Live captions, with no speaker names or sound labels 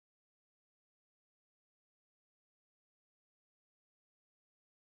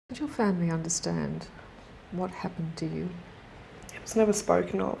Did your family understand what happened to you? It was never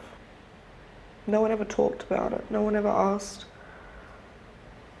spoken of. No one ever talked about it. No one ever asked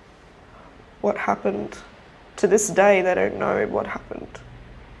what happened. To this day, they don't know what happened.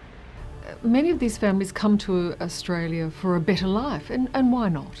 Many of these families come to Australia for a better life, and why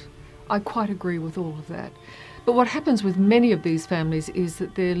not? I quite agree with all of that. But what happens with many of these families is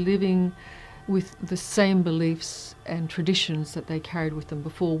that they're living with the same beliefs and traditions that they carried with them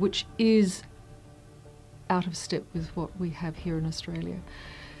before, which is out of step with what we have here in Australia.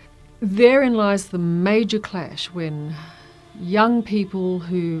 Therein lies the major clash when young people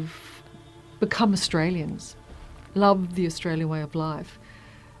who've become Australians, love the Australian way of life,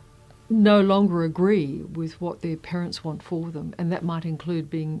 no longer agree with what their parents want for them, and that might include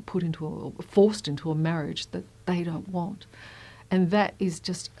being forced into a marriage that they don't want. And that is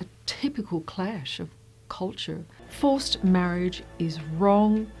just a typical clash of culture. Forced marriage is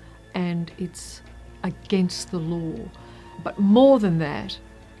wrong and it's against the law. But more than that,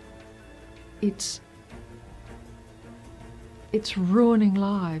 it's ruining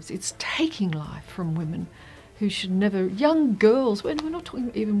lives, it's taking life from women who should never, young girls, we're not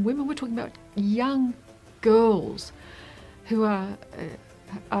talking even women, we're talking about young girls who are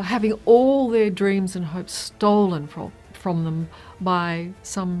having all their dreams and hopes stolen from them by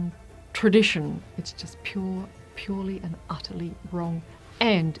some tradition. It's just purely and utterly wrong,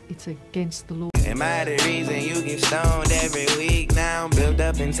 and it's against the law. Am I the reason you get stoned every week now? Build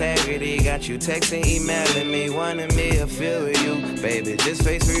up integrity, got you texting, emailing me, wanting me to feel with you. Baby, just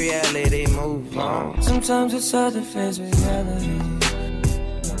face reality, move on. Sometimes it's hard to face reality.